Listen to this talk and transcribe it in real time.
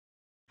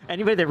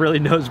Anybody that really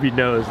knows me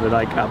knows that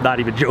like I'm not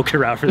even joking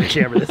around for the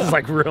camera. This is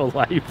like real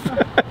life.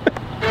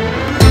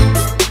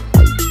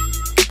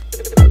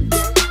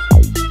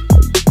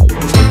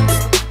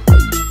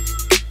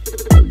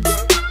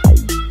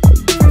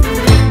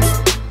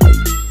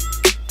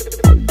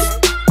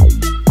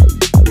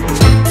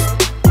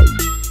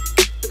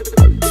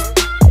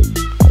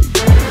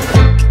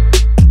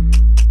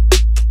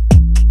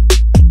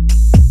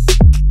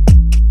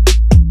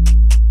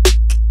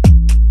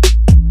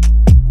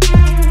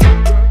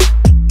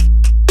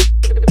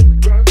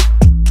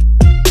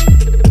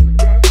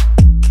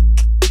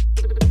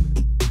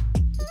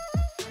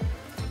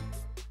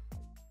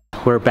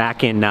 We're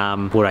back in,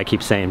 what do I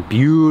keep saying,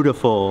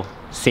 beautiful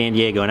San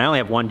Diego. And I only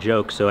have one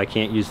joke, so I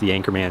can't use the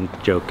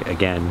Anchorman joke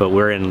again. But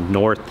we're in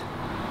North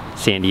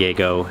San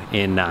Diego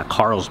in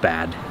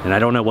Carlsbad. And I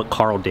don't know what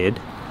Carl did,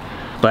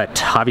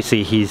 but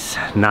obviously he's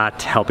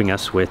not helping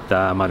us with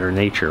Mother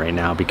Nature right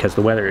now because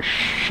the weather is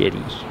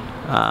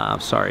shitty.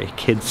 Sorry,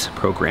 kids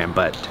program,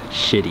 but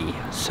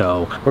shitty.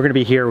 So we're gonna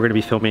be here, we're gonna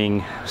be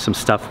filming some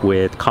stuff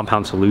with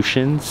Compound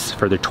Solutions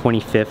for their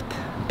 25th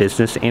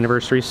business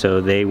anniversary.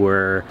 So they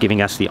were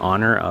giving us the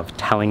honor of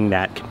telling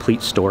that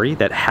complete story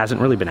that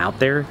hasn't really been out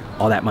there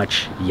all that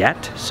much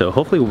yet. So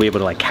hopefully we'll be able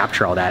to like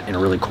capture all that in a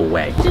really cool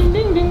way. Ding,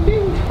 ding, ding,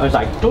 ding. I was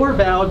like,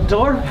 doorbell,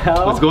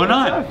 doorbell. What's going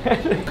on?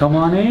 Come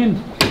on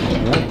in.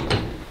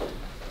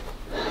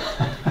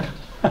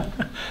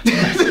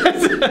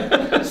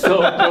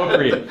 So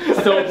appropriate.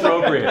 So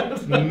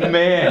appropriate.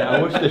 Man,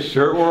 I wish the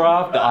shirt were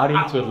off. The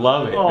audience would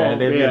love it, man.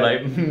 They'd be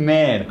like,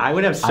 man. I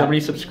would have so many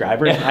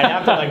subscribers. I'd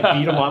have to like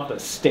beat them off the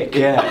stick.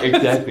 Yeah,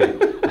 exactly.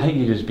 I think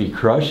you'd just be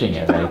crushing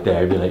it right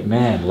there. I'd be like,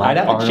 man, like I'd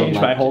have Arnold, to change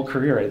like, my whole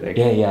career, I think.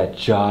 Yeah,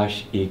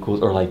 Josh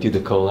equals, or like do the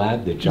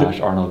collab, the Josh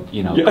Arnold,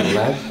 you know,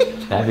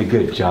 collab. That'd be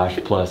good. Josh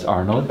plus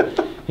Arnold.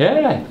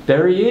 Yeah,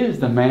 there he is,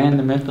 the man,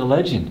 the myth, the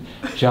legend.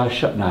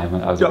 Josh, no, I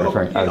was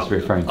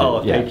referring to.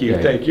 Oh, yeah, thank you,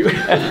 thank you.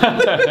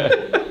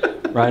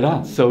 Right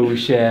on. So we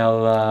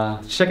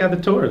shall check out the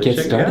tour. Get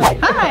started.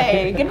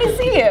 Hi, good to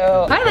see you.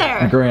 Hi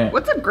there. Grant.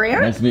 What's up,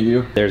 Grant? Nice to meet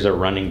you. There's a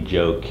running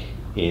joke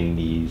in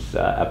these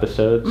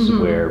episodes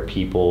where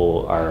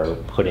people are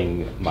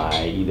putting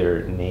my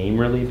either name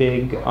really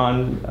big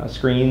on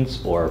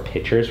screens or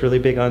pictures really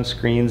big on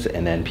screens,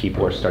 and then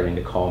people are starting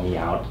to call me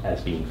out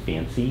as being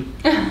fancy.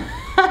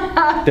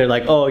 They're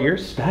like, oh, you're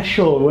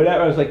special,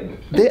 whatever. I was like,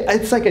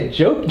 it's like a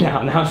joke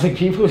now. Now it's like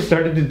people have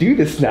started to do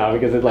this now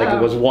because it like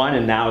it was one,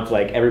 and now it's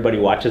like everybody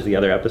watches the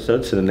other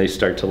episodes, so then they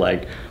start to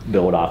like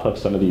build off of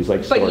some of these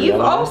like story But you've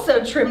elements.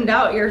 also trimmed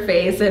out your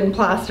face and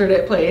plastered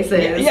it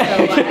places. Yeah.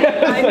 So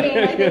I mean,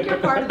 I think you're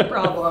part of the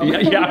problem. Yeah.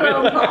 Your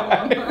own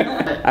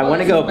problem. I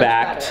want to go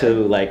back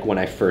to like when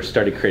I first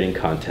started creating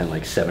content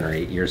like 7 or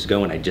 8 years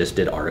ago, and I just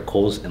did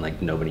articles and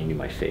like nobody knew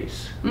my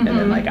face. And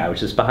then like I was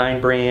just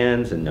behind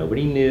brands and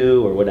nobody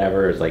knew or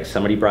whatever. It was like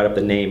somebody brought up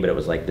the name, but it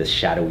was like this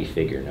shadowy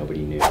figure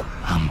nobody knew.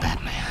 I'm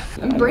Batman.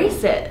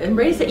 Embrace it.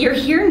 Embrace it. You're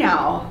here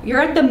now. You're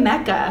at the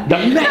Mecca. The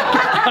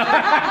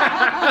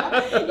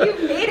Mecca!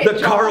 You've made it, The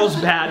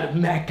Carlsbad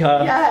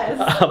Mecca.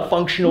 Yes.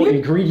 Functional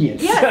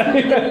ingredients.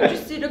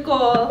 Yes, the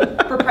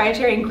nutraceutical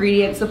proprietary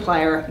ingredient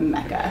supplier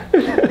Mecca.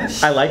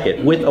 I like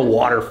it. With a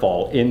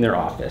waterfall in their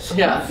office.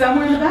 Yeah.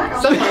 Somewhere in the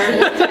back.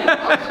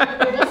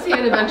 We'll see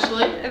it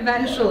eventually.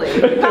 Eventually.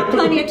 We've got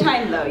plenty of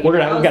time though. We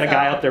got a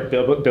guy out there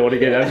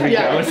building it as we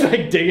go. It's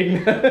like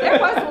digging. There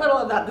was a little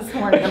of that this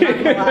morning, I'm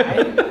not gonna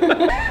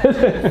lie.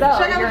 So,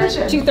 Check out the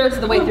kitchen. 2/3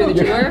 of the way through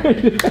the tour.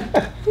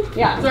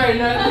 Yeah. Sorry,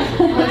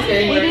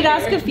 We did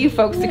ask a few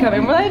folks to come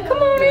in. We're like, come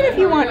on in if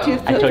you want to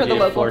I for told the you to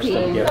local force them.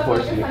 team. Yeah,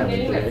 force them to come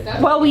in today.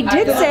 Well, we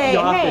did say, The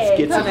office, hey.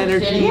 get some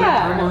energy.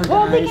 Yeah.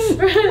 Well, they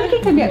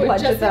can come get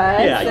lunch with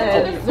us. Yeah,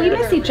 And we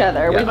miss each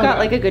other. Yeah. We've got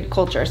like a good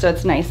culture, so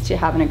it's nice to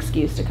have an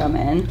excuse to come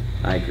in.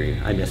 I agree.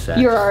 I miss that.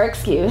 You're our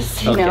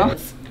excuse, you Okay. know.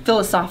 It's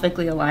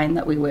philosophically aligned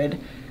that we would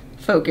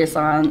focus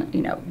on,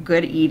 you know,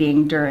 good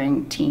eating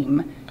during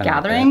team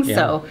gatherings. yeah.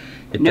 So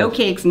It no does.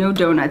 cakes, no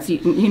donuts.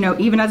 You know,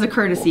 even as a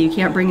courtesy, you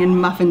can't bring in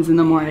muffins in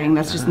the morning.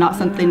 That's just not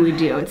something we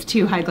do. It's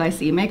too high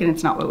glycemic and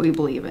it's not what we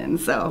believe in.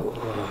 So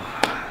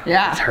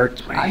yeah. It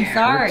hurts my I'm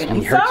sorry.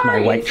 It hurts my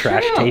white it's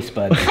trash true. taste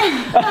buds.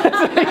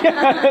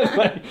 It's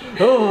like,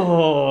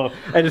 oh.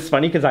 And it's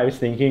funny because I was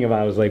thinking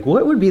about, I was like,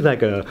 what would be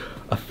like a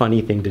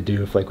funny thing to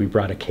do if like we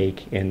brought a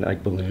cake and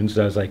like balloons?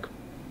 And I was like,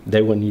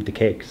 they wouldn't eat the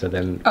cake, so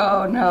then.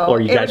 Oh no. Or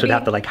you It guys would be-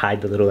 have to like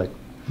hide the little like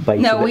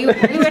bites. No, of we it.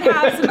 would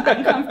have some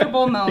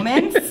uncomfortable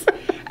moments,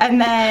 and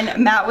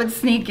then Matt would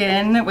sneak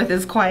in with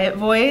his quiet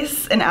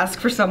voice and ask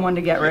for someone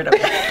to get rid of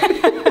it.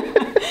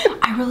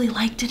 I really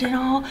liked it and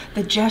all,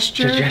 the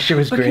gesture. The gesture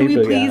was but great, can we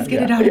but please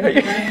get it out of the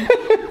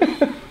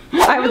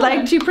way? I would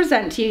like to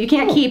present to you. You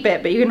can't keep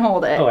it, but you can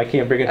hold it. Oh, I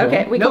can't bring it home?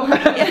 Okay,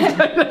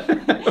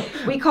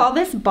 we call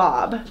this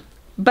Bob,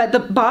 but the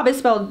Bob is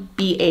spelled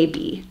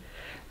B-A-B.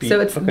 So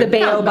it's Okay. the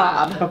Bayo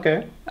Bob.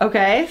 Okay.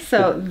 Okay,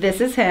 so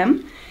this is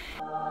him.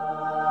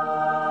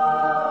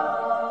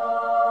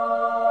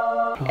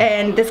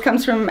 And this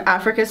comes from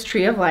Africa's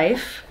Tree of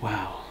Life.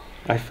 Wow.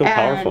 I feel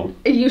powerful.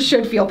 You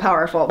should feel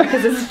powerful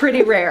because this is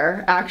pretty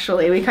rare,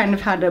 actually. We kind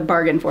of had to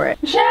bargain for it.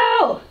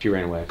 Schall! She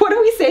ran away. What did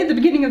we say at the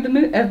beginning of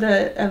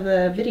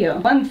the video?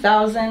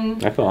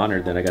 1,000. I feel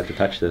honored that I got to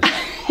touch this.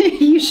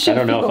 You should. I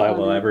don't know if I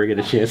will ever get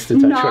a chance to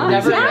touch one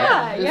of these. Never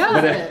again.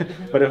 Yeah.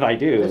 But if I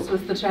do, This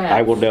was the chance.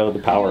 I will know the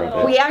power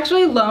of it. We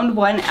actually loaned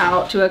one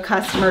out to a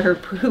customer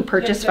who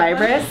purchased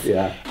fibrous.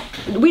 Yeah.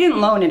 We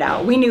didn't loan it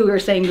out. We knew we were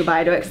saying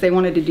goodbye to it because they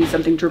wanted to do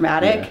something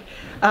dramatic.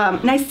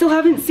 And I still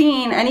haven't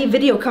seen any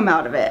video come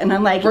out of it. And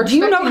I'm like, do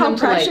you know how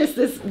precious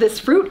this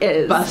fruit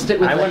is? Bust it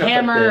with a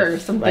hammer or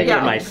something. Like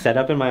in my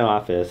setup in my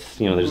office,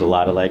 you know, there's a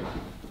lot of like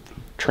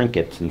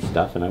trinkets and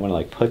stuff, and I want to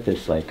like put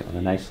this like on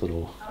a nice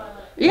little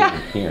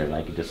here,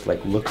 like it just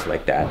like looks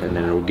like that, and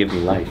then it will give me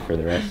life for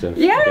the rest of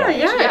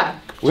Yeah.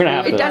 We're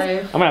gonna have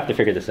to. I'm gonna have to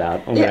figure this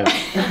out. I'm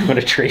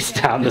gonna trace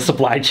down the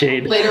supply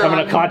chain. Later I'm on.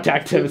 gonna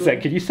contact him and say,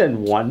 "Could you send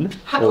one?"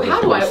 How do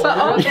I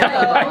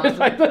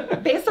order?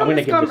 Based on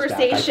this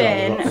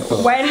conversation,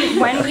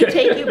 when we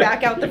take you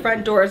back out the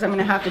front doors, I'm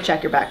gonna have to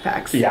check your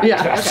backpacks. Yeah.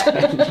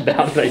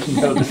 Now that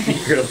I know the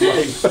secret of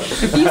life.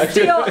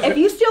 If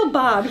you steal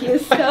Bob, he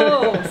is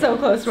so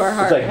close to our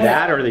heart. It's like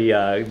that or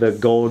the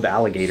gold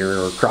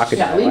alligator or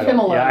crocodile. Yeah, leave him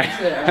alone. I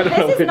don't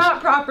know This is which.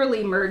 not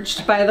properly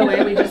merged, by the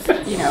way. We just,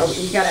 you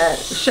gotta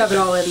shove it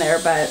all in there.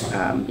 But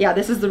yeah,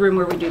 this is the room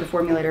where we do the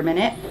formulator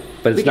minute.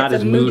 But it's We get not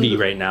as some moody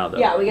right now, though.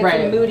 Yeah, we get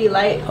some moody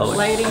lighting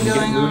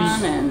going moody?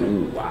 on,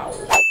 and Wow.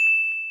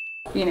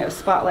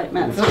 spotlight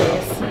Matt's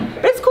face.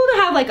 But it's cool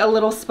to have like a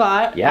little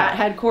spot at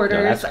headquarters.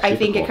 No, that's I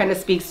think super it kind of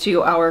speaks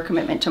to our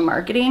commitment to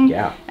marketing.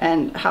 Yeah.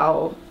 And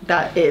how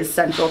that is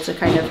central to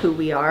kind of who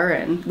we are,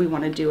 and we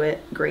want to do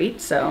it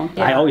great. So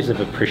I always have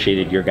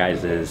appreciated your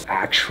guys'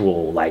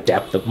 actual like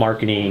depth of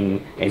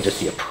marketing and just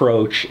the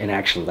approach and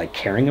actually like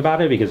caring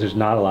about it, because there's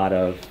not a lot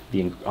of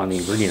on the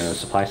ingredient or the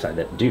supply side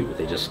that do.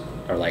 They just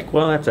are like,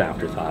 well, that's an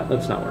afterthought.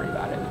 Let's not worry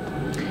about it.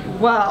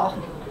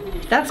 Well,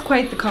 that's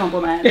quite the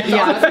compliment.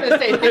 Yeah, I was gonna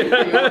say thank you.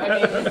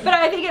 I mean, But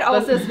I think it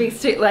also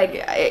speaks to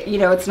like,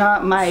 it's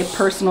not my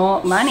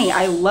personal money.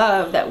 I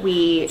love that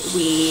we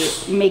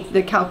make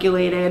the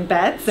calculated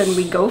bets and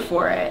we go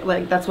for it.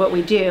 Like that's what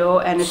we do,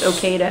 and it's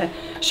okay to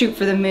shoot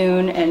for the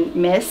moon and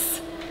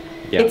miss.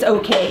 Yeah. It's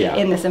okay Yeah.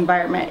 in this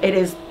environment. It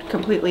is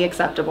completely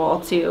acceptable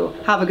to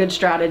have a good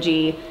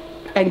strategy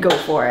and go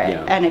for it.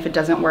 Yeah. And if it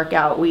doesn't work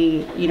out,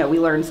 we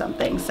learn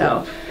something.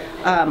 So.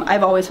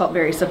 I've always felt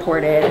very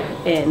supported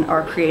in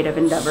our creative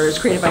endeavors,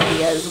 creative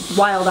ideas,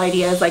 wild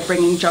ideas like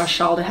bringing Josh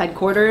Schall to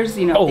headquarters.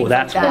 Oh, things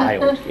that's like that.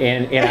 wild.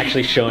 And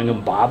actually showing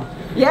him Bob.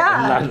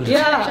 Yeah, And not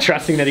yeah.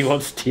 trusting that he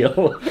won't steal.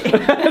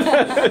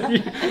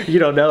 you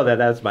don't know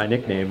that—that's my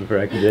nickname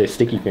for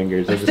Sticky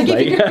Fingers. I'm just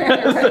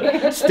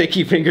like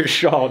Sticky Fingers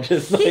Schall,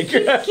 just like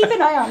Keep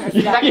an eye on us.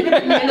 that could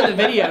have been the end of the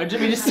video.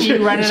 We just see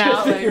you running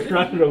out. Like,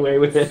 running away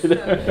with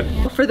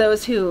it. For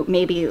those who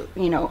maybe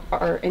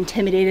are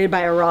intimidated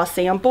by a raw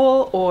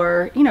sample,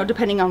 or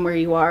depending on where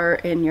you are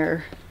in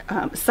your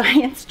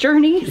science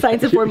journey,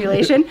 science of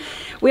formulation,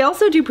 we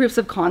also do proofs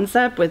of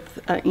concept with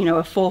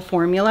a full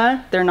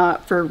formula. They're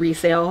not for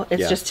resale.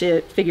 It's just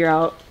to figure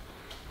out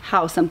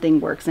how something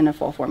works in a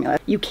full formula.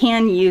 You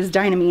can use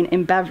dynamine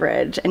in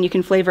beverage and you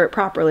can flavor it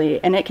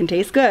properly and it can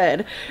taste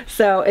good.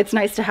 So it's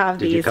nice to have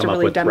these to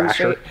really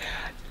demonstrate.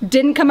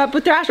 Didn't come up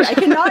with Thrasher. I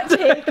cannot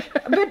take,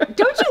 but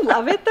don't you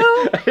love it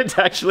though? It's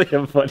actually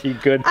a funny,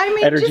 good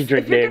energy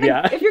drink name.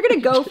 If you're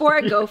gonna go for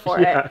it, go for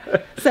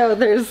it. So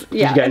there's Did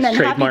you guys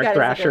trademark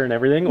Thrasher and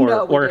everything,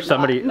 or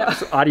somebody,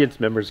 audience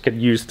members can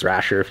use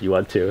Thrasher if you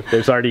want to.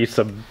 There's already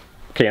some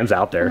cans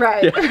out there.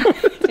 Right.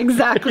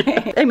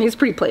 Exactly. I mean, it's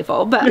pretty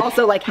playful, but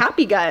also like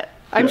Happy Gut.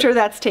 I'm sure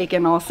that's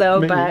taken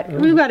also, but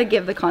we've got to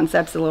give the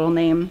concepts a little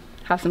name.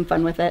 Have some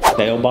fun with it.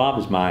 Dale Bob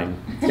is mine.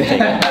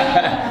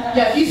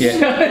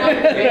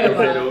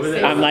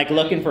 I'm like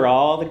looking for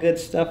all the good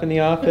stuff in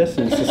the office,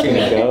 and it's just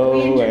gonna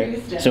go.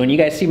 So when you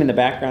guys see him in the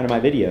background of my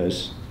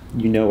videos,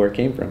 you know where it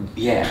came from.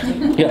 Yeah.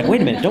 You're like,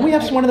 wait a minute, don't we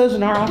have one of those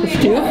in our office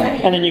too?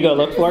 And then you go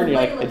look for it, and you're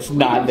like, it's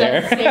not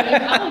there.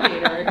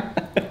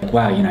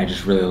 Wow, I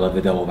just really love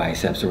the double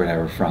biceps or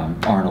whatever from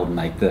Arnold, and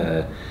like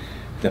the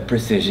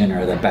precision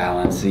or the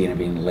balance,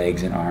 being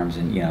legs and arms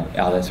and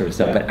all that sort of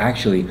stuff. Yeah. But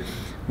actually,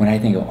 when I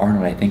think of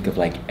Arnold, I think of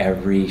like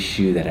every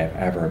shoe that I've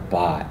ever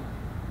bought,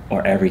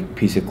 or every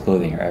piece of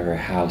clothing, or every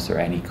house, or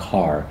any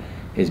car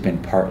has been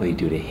partly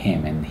due to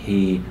him, and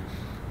he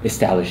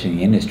establishing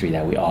the industry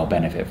that we all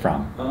benefit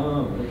from.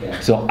 Oh, okay.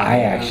 So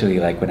I actually,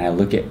 like, when I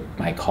look at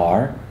my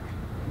car,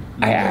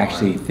 I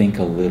actually think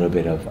a little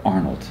bit of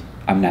Arnold.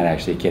 I'm not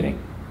actually kidding.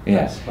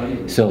 Yeah. That's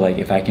funny. So like,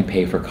 if I can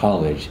pay for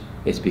college,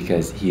 it's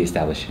because he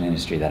established an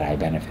industry that I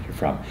benefited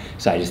from.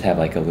 So I just have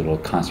like a little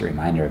constant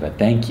reminder of a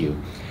thank you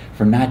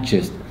for not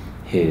just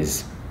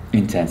his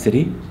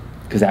intensity,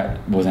 because that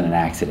wasn't an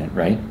accident,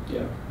 right?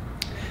 Yeah.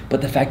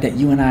 But the fact that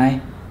you and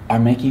I are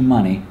making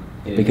money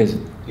because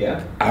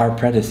our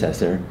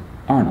predecessor,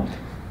 Arnold.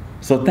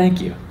 So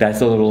thank you.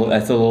 That's a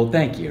little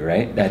thank you,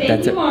 right?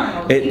 Thank you,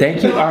 Arnold.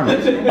 Thank you, Arnold.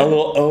 A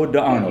little ode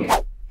to Arnold.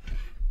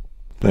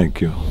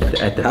 Thank you.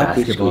 At the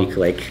basketball. Week,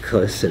 like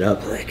close it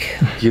up, like.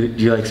 Do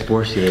you like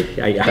sports? You like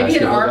Maybe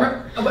an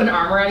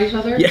armor at each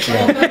other?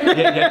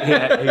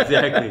 yeah,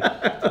 exactly.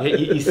 Yeah,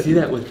 you see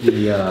that with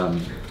the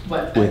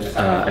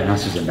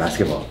announcers in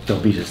basketball. They'll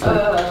be just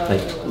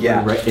like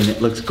right, and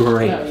it looks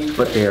great,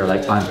 but they're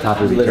like on top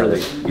of each other.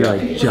 You're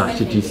like, Josh,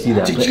 did you see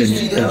that? Did you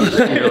see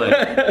that? You're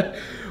like,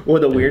 well,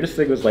 the weirdest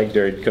thing was like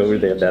during COVID,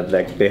 they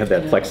had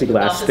that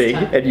plexiglass thing,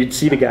 and you'd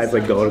see the guys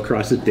like going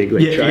across the thing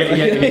like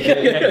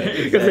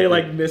because they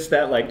like missed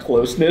that like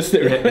closeness.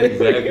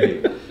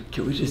 Exactly.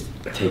 Can we just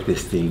take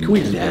this thing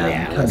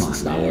down? Come on,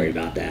 let's not worry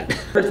about that.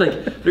 First,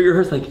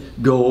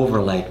 like go over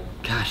like,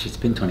 gosh, it's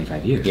been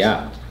 25 years.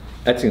 Yeah,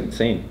 that's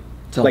insane.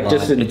 It's a lot.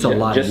 It's a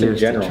lot of years in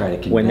general. to try to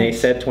convince. When they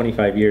said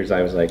 25 years,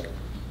 I was like,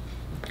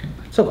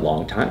 it's a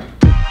long time.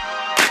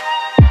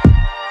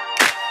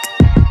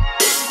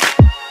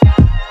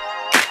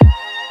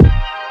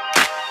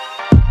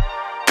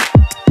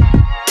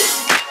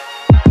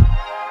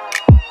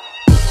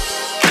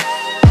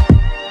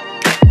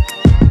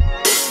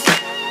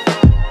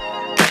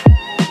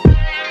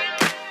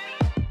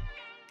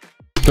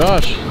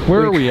 Josh,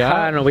 where are we at?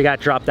 I don't know, we got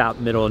dropped out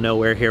in the middle of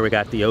nowhere here. We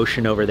got the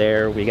ocean over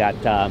there. We got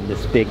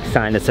this big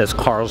sign that says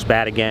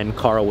Carlsbad again.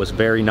 Carl was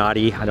very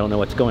naughty. I don't know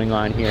what's going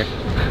on here.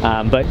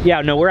 But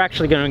yeah, no, we're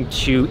actually going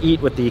to eat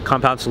with the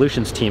Compound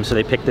Solutions team. So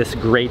they picked this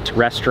great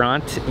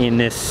restaurant in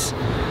this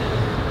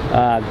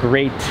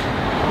great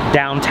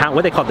downtown,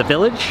 what they call the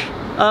village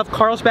of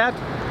Carlsbad.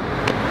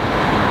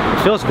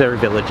 It feels very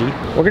villagey.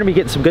 We're gonna be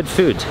getting some good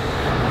food.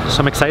 So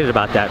I'm excited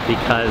about that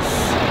because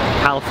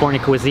California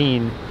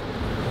cuisine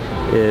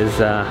is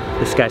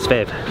this guy's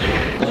fave.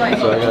 You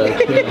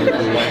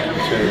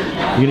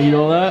gonna eat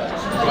all that?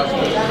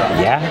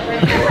 Yeah?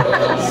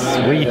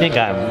 What do you think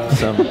I'm?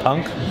 Some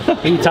punk?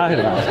 What are you talking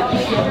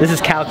about? This is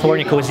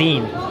California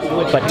cuisine,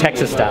 but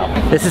Texas style.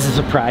 This is a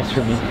surprise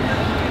for me.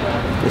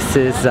 This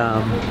is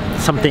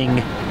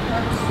something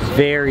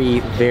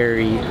very,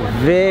 very,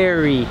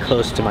 very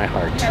close to my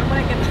heart.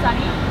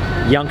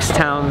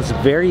 Youngstown's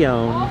very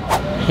own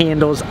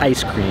Handel's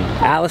ice cream.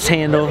 Alice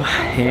Handel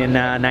in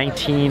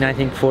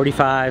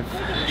 1945,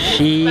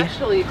 she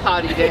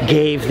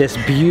gave this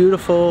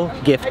beautiful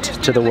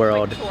gift to the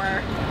world.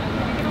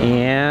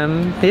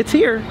 And it's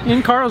here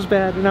in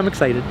Carlsbad, and I'm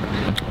excited.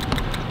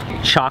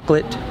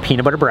 Chocolate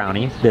peanut butter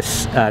brownie,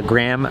 this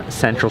Graham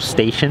Central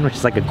Station, which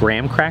is like a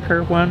graham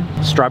cracker one,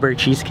 strawberry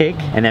cheesecake,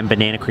 and then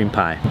banana cream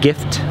pie.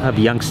 Gift of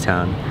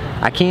Youngstown.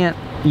 I can't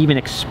even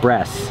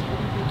express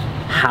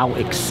how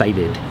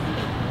excited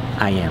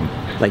I am.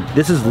 Like,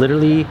 this has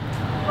literally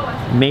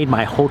made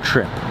my whole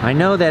trip. I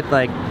know that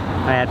like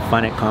I had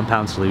fun at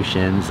Compound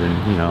Solutions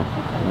and you know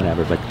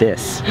whatever, but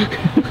this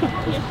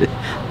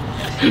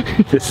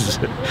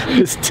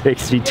this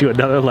takes me to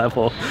another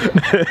level.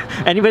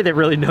 Anybody that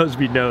really knows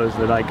me knows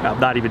that like I'm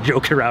not even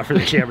joking around for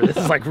the camera. This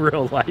is like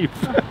real life.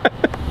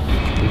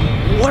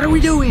 What are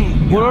we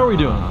doing? What are we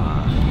doing?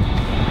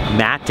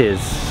 Matt is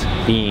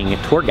being a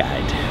tour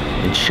guide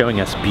and showing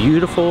us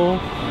beautiful.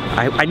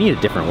 I need a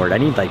different word. I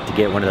need like to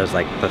get one of those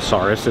like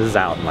thesauruses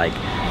out and like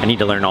I need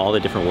to learn all the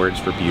different words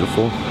for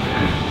beautiful.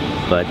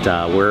 But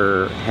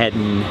we're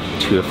heading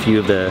to a few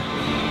of the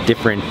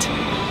different,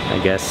 I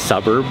guess,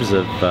 suburbs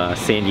of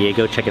San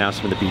Diego, checking out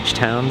some of the beach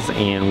towns,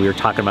 and we were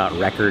talking about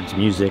records,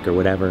 music, or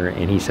whatever,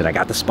 and he said, I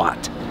got the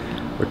spot.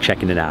 We're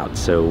checking it out.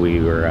 So we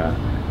were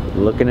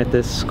looking at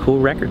this cool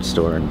record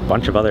store, and a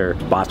bunch of other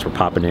spots were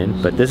popping in,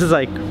 but this is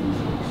like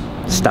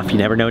stuff you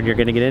never know you're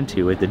gonna get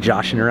into with the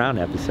joshing around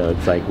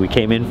episodes. Like, we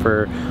came in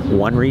for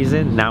one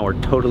reason, now we're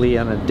totally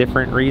on a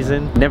different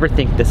reason. Never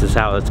think this is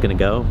how it's gonna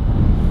go,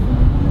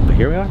 but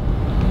here we are.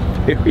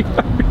 Here we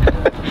are.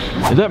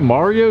 Is that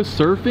Mario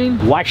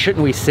surfing? Why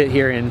shouldn't we sit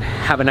here and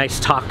have a nice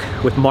talk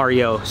with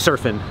Mario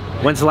surfing?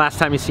 When's the last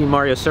time you seen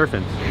Mario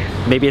surfing?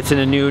 Maybe it's in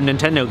a new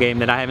Nintendo game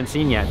that I haven't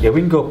seen yet. Yeah, we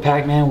can go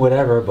Pac-Man,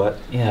 whatever, but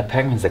yeah,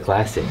 Pac-Man's a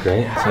classic,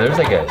 right? So there's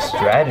like a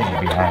strategy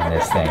behind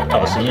this thing, man.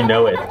 Oh, so you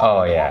know it.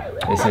 Oh yeah,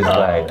 this is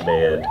like,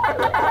 man.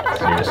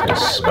 So you're just gonna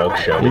smoke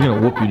show. You're gonna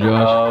whoop you,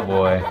 Josh. Oh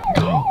boy.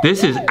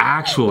 This is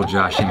actual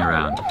joshing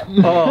around.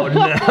 Oh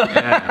no.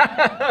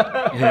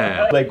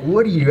 Yeah. Like,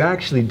 what are you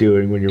actually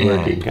doing when you're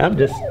working? I'm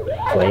just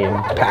playing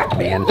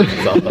Pac-Man.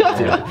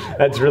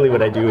 That's really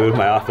what I do in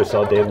my office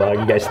all day long.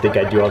 You guys think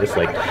I do all this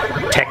like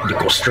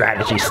technical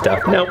strategy stuff?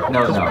 Nope.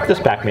 No.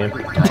 Just Pac-Man.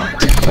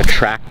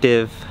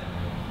 Attractive,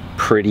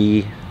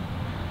 pretty,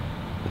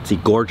 let's see,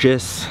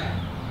 gorgeous,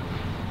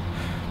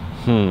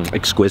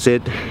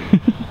 exquisite.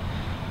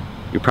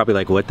 You're probably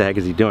like, what the heck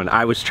is he doing?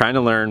 I was trying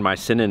to learn my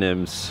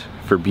synonyms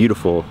for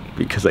beautiful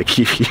because I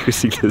keep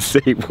using the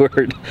same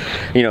word.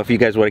 You know, if you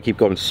guys want to keep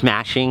going,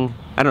 smashing.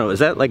 I don't know, is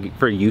that like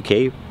for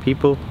UK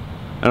people?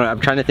 I don't know,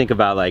 I'm trying to think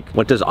about like,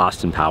 what does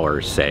Austin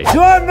Powers say? Do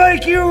I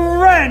make you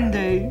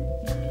Randy?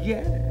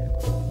 Yeah.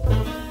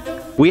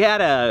 We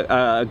had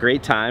a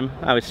great time.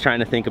 I was trying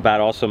to think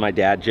about also my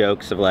dad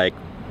jokes of like,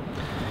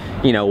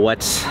 you know, what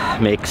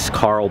makes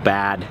Carl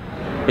bad.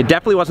 It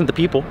definitely wasn't the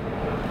people.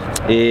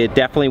 It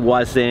definitely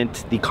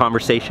wasn't the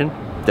conversation.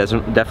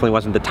 Definitely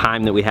wasn't the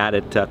time that we had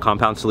at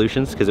Compound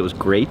Solutions, because it was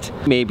great.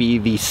 Maybe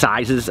the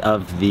sizes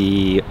of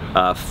the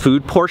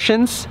food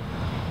portions,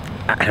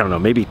 I don't know,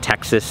 maybe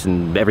Texas,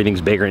 and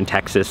everything's bigger in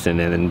Texas, and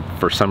then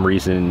for some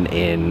reason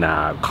in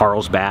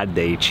Carlsbad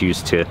they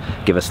choose to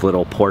give us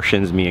little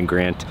portions. Me and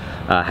Grant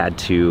had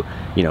to,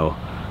 you know,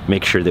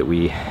 make sure that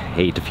we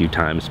ate a few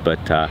times,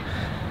 but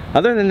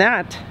other than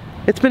that,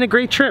 it's been a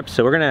great trip.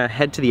 So we're gonna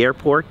head to the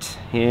airport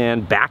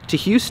and back to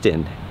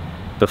Houston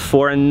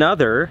before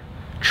another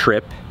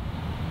trip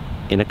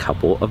in a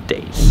couple of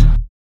days.